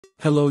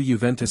Hello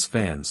Juventus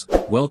fans,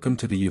 welcome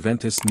to the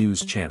Juventus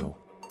News channel.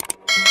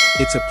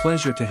 It's a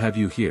pleasure to have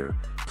you here.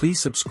 Please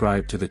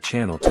subscribe to the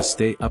channel to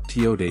stay up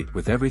to date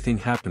with everything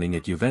happening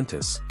at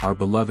Juventus, our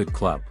beloved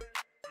club.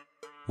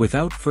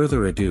 Without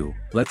further ado,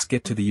 let's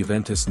get to the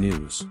Juventus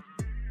news.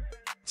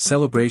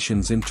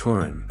 Celebrations in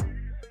Turin.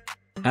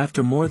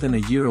 After more than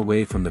a year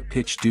away from the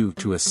pitch due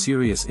to a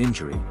serious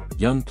injury,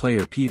 young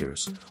player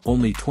Peters,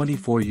 only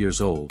 24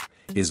 years old,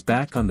 is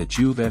back on the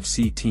Juve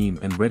FC team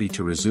and ready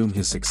to resume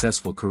his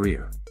successful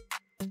career.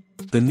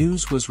 The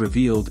news was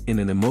revealed in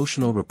an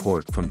emotional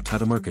report from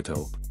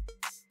Tuttomercato.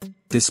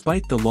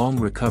 Despite the long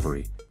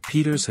recovery,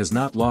 Peters has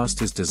not lost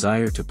his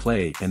desire to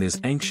play and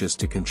is anxious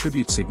to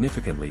contribute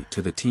significantly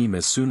to the team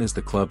as soon as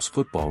the club's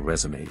football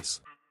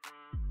resumes.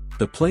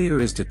 The player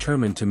is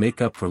determined to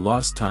make up for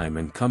lost time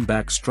and come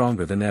back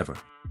stronger than ever.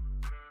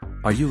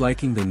 Are you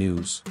liking the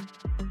news?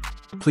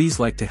 Please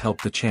like to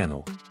help the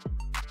channel.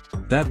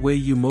 That way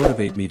you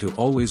motivate me to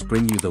always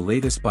bring you the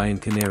latest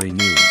Bianconeri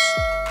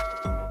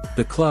news.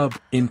 The club,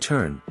 in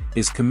turn,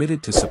 is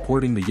committed to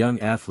supporting the young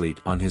athlete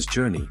on his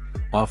journey,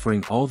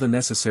 offering all the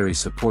necessary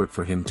support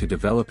for him to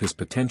develop his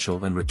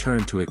potential and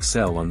return to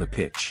excel on the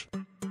pitch.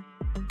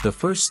 The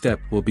first step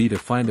will be to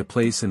find a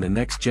place in the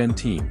next-gen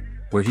team,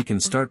 where he can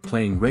start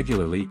playing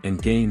regularly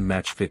and gain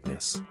match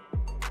fitness.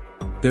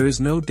 There is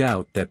no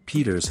doubt that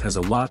Peters has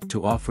a lot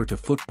to offer to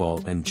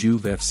football and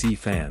Juve FC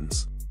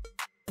fans.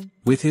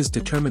 With his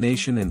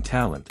determination and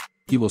talent,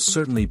 he will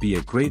certainly be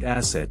a great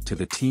asset to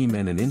the team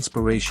and an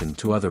inspiration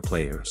to other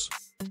players.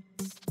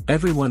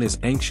 Everyone is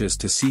anxious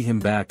to see him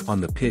back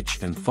on the pitch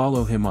and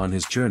follow him on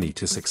his journey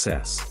to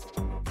success.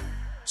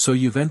 So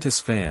Juventus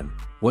fan,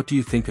 what do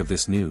you think of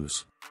this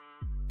news?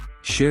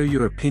 Share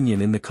your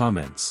opinion in the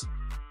comments.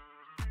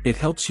 It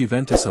helps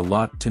Juventus a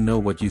lot to know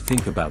what you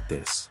think about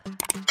this.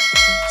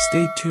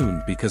 Stay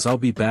tuned because I'll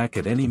be back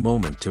at any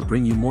moment to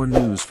bring you more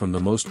news from the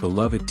most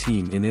beloved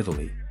team in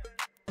Italy.